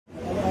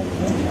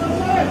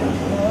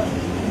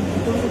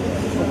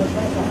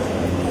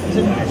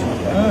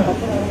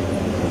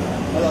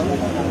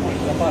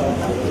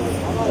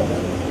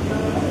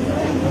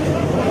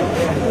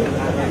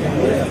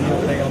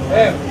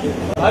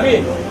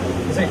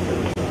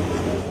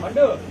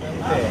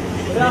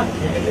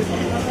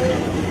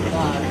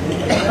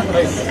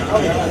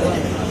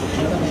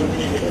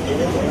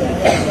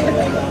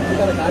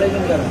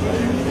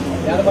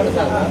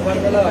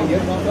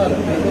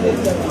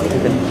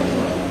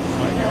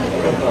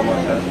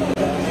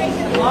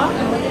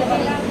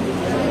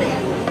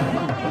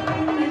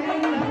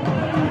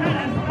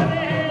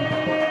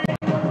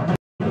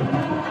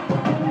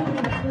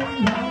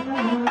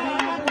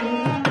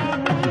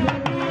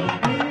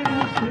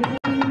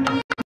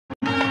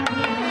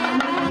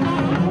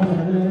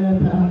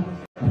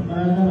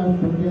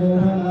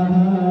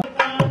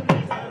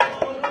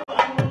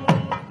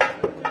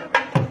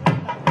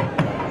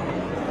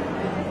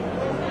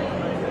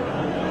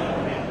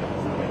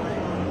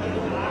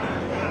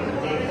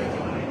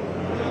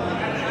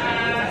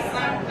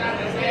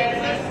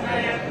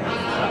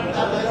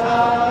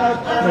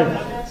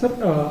Sir,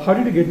 how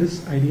did you get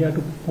this idea to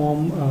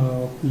perform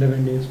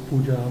 11 days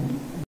puja?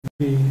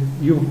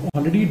 You've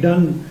already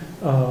done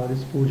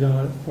this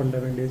puja for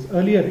 11 days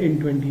earlier in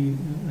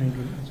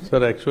 2019.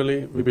 Sir,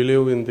 actually, we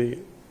believe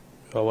in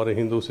our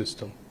Hindu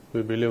system.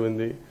 We believe in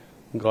the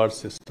God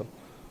system.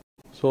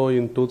 So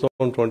in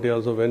 2020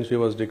 also, when she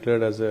was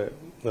declared as a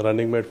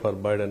running mate for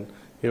Biden,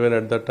 even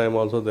at that time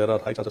also there are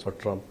high chances for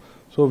Trump.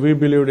 So we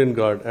believed in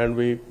God and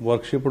we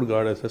worshipped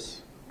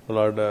goddesses,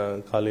 Lord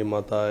Kali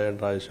Mata and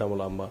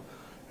Shyamalamba.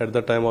 At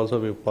that time also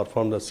we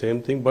performed the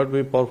same thing, but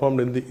we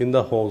performed in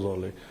the house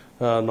only,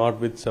 not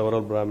with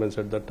several Brahmins.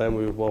 At that time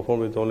we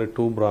performed with only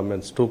 2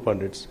 Brahmins, 2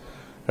 pandits.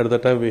 At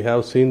that time we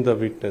have seen the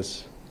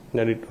witness,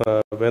 and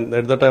when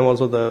at that time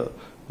also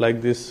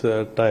like this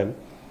time,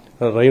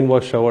 rain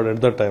was showered at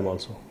that time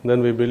also.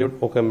 Then we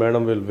believed, okay,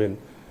 madam will win.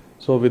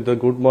 So with the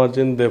good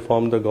margin they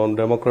formed the government.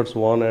 Democrats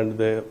won and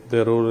they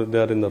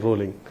are in the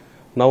ruling.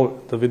 Now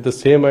with the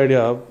same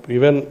idea,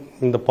 even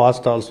in the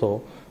past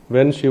also,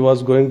 when she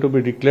was going to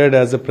be declared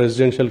as a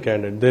presidential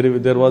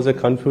candidate, there was a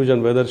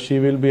confusion whether she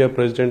will be a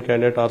president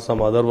candidate or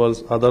some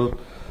others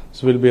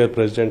will be a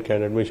president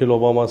candidate. Michelle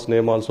Obama's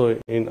name also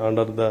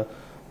under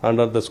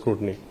the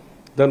scrutiny.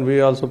 Then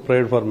we also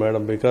prayed for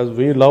madam because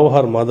we love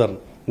her mother,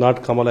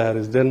 not Kamala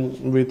Harris.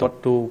 Then we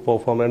thought to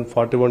perform, and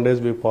 41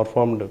 days we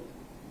performed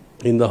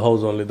in the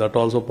house only. That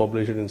also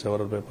published in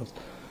several papers.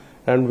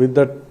 And with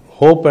that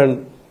hope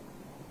and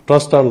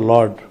trust on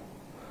Lord,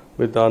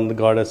 on the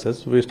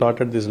goddesses, we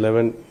started this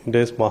 11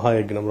 days Maha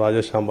Yagnam,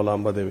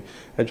 Shyamalamba Devi.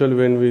 Actually,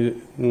 when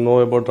we know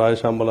about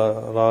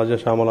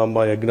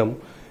Shyamalamba Yagnam,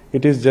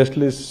 it is just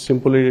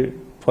simply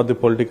for the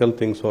political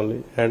things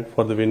only and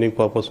for the winning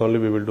purpose only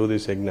we will do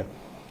this Yagna.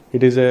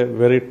 It is a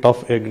very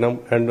tough Yagnam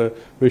and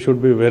we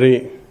should be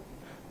very,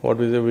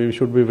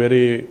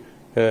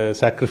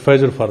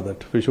 sacrificial for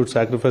that. We should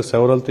sacrifice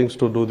several things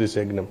to do this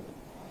Yagnam.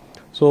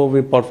 So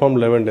we performed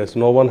 11 days.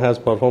 No one has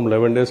performed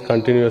 11 days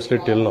continuously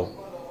till now.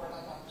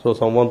 So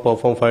someone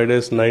performed 5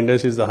 days, 9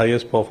 days is the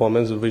highest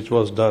performance which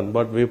was done.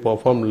 But we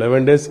performed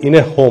 11 days in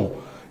a home.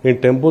 In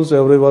temples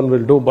everyone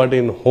will do, but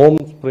in home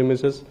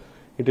premises,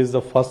 it is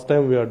the first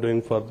time we are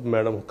doing for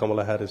Madam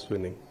Kamala Harris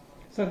winning.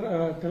 Sir,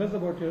 tell us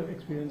about your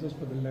experiences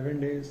for the 11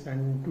 days.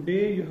 And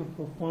today you have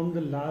performed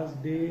the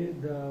last day.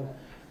 The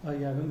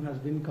Yagam has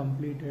been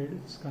completed.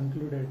 It's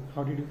concluded.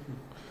 How did you feel?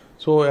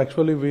 So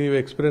actually we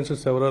experienced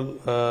several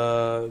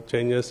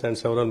changes and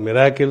several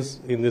miracles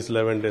in these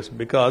 11 days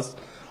because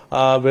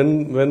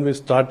when we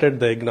started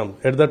the Yagam,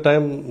 at that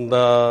time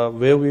the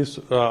wave is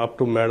up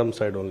to madam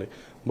side only.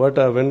 But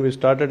when we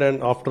started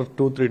and after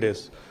 2-3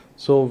 days,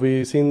 so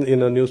we seen in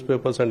the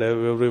newspapers and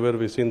everywhere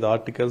we seen the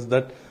articles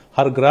that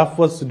her graph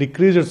was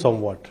decreased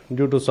somewhat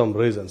due to some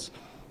reasons.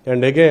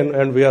 And again,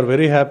 and we are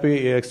very happy,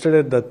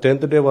 yesterday the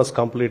 10th day was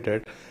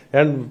completed.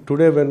 And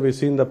today when we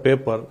see in the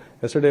paper,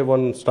 yesterday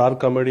one star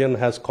comedian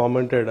has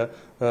commented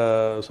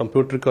some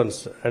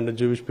Putricans and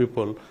Jewish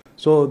people.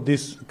 So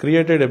this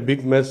created a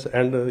big mess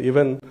and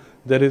even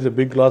there is a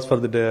big loss for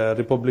the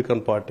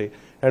Republican Party.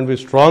 And we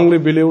strongly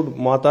believe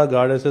Mata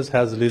Goddesses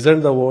has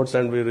listened the votes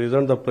and we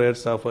listened the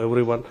prayers of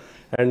everyone.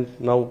 And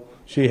now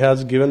she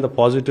has given the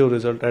positive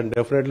result and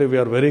definitely we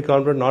are very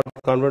confident, not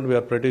confident, we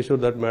are pretty sure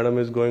that madam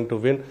is going to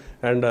win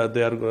and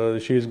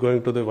she is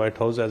going to the White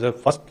House as a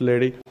first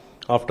lady.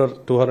 After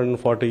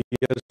 240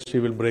 years, she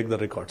will break the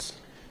records.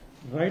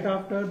 Right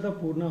after the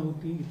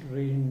Purnahuti, it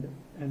rained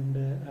and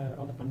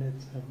all the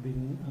pandits have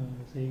been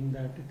saying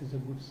that it is a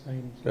good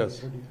sign. So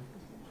yes.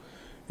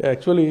 Yeah,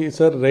 actually,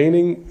 sir,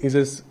 raining is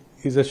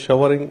a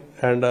showering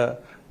and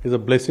is a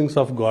blessings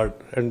of God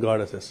and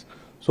goddesses.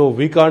 So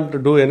we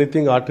can't do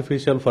anything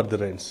artificial for the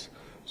rains.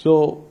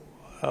 So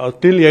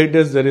till 8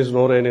 days there is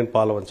no rain in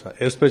Palvancha.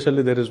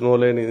 Especially there is no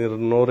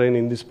rain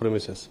in these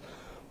premises.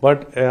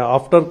 But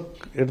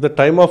at the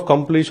time of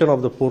completion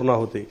of the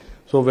Purnahuti,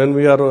 so when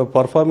we are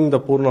performing the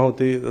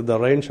Purnahuti, the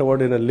rain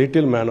showered in a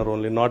little manner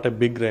only, not a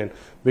big rain,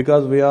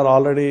 because we are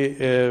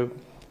already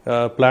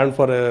planned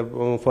for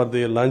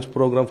the lunch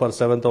program for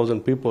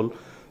 7,000 people.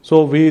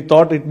 So we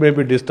thought it may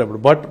be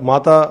disturbed. But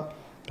Mata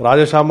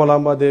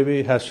Shyamalamba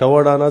Devi has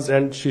showered on us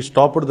and she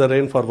stopped the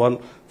rain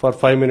for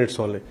 5 minutes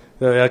only.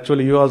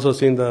 Actually, you also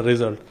seen the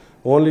result.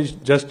 only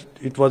just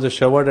it was a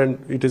showered and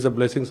it is a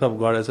blessings of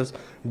goddesses.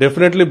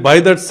 Definitely by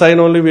that sign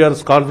only we are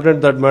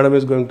confident that madam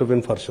is going to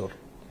win for sure.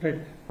 Right.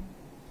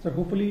 So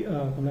hopefully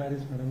Kamala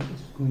Harris madam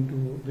is going to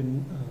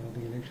win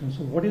the election.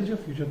 So what is your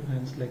future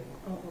plans? Like,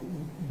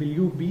 will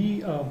you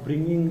be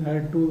bringing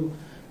her to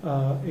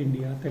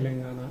India,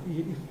 Telangana,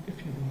 if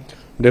you do?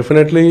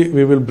 Definitely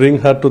we will bring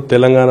her to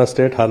Telangana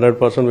state.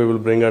 100% we will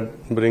bring her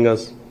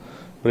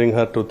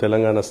to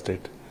Telangana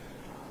state.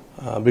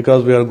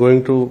 Because we are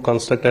going to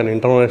construct an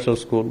international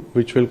school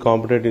which will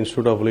compete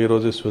Institute of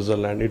Leroy,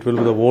 Switzerland. It will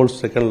be the world's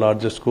second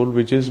largest school,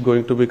 which is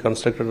going to be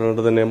constructed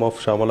under the name of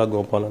Shyamala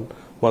Gopalan,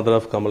 mother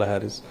of Kamala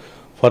Harris.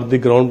 For the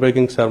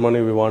groundbreaking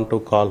ceremony, we want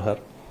to call her,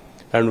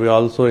 and we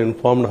also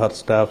informed her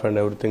staff and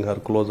everything, her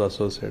close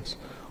associates.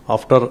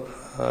 After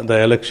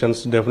the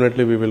elections,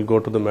 definitely we will go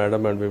to the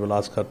madam and we will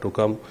ask her to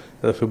come.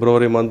 The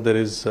February month there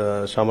is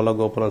Shyamala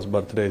Gopalan's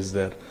birthday is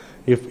there.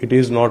 If it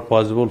is not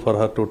possible for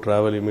her to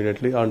travel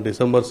immediately, on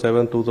December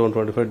 7,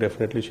 2025,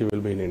 definitely she will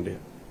be in India.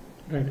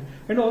 Right.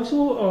 And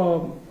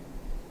also,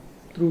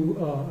 through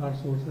our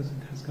sources,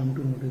 it has come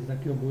to notice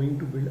that you are going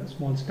to build a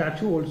small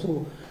statue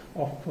also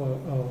of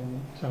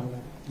Shyamala.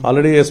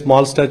 Already a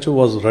small statue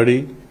was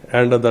ready,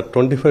 and the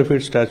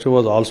 25-feet statue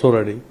was also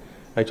ready.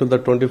 Actually, the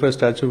 25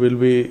 statue will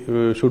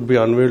be should be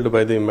unveiled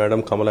by the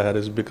Madam Kamala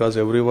Harris, because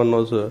everyone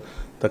knows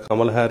the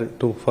Kamala Harris.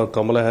 For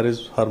Kamala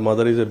Harris, her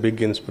mother is a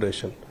big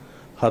inspiration.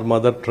 Her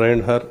mother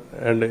trained her,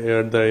 and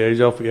at the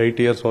age of 8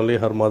 years only,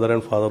 her mother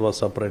and father was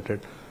separated.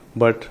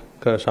 But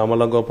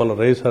Shyamala Gopal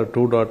raised her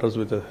two daughters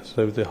with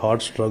a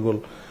hard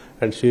struggle,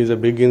 and she is a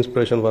big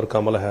inspiration for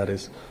Kamala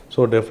Harris.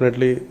 So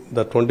definitely,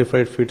 the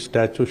 25-feet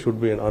statue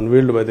should be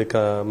unveiled by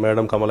the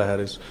Madam Kamala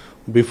Harris.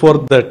 Before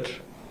that,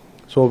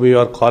 so we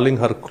are calling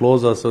her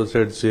close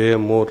associates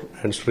J.M. Moore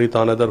and Sri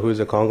Tanadar, who is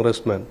a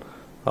congressman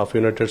of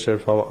United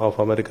States of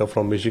America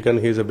from Michigan.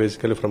 He is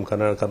basically from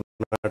Karnataka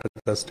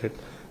state.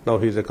 Now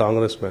he is a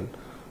congressman.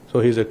 So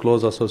he is a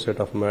close associate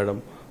of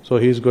Madam. So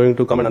he is going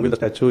to come and unveil the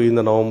statue in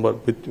the November,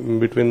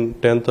 between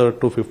 10th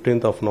to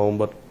 15th of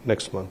November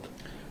next month.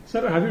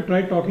 Sir, have you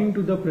tried talking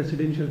to the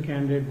presidential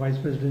candidate, vice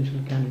presidential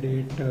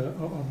candidate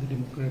of the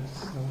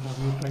Democrats? Have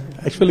you tried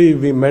to? Actually,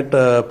 we met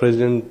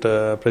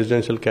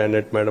presidential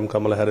candidate Madam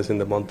Kamala Harris in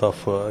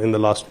the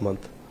last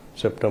month,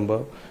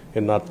 September,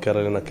 in North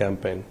Carolina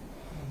campaign,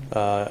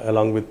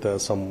 along with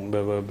some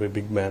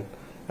big man.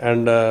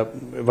 And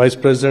Vice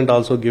President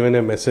also given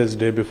a message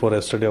day before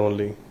yesterday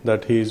only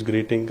that he is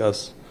greeting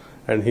us,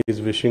 and he is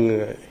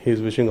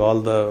wishing all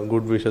the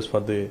good wishes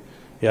for the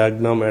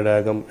Yagam and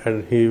Yagam,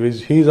 and he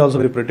is also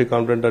very pretty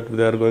confident that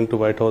they are going to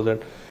White House,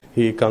 and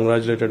he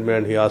congratulated me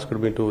and he asked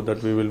me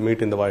that we will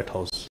meet in the White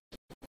House.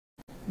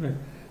 Right.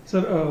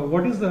 Sir,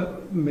 what is the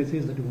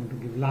message that you want to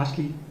give?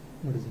 Lastly,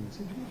 what is the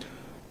message?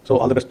 So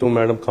all the best to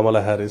Madam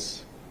Kamala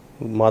Harris.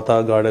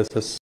 Mata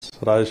Goddesses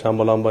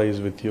Shyamalamba is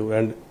with you,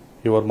 and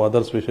your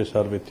mother's wishes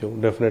are with you.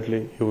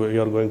 Definitely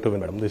you are going to win,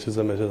 madam. This is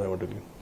the message I want to give.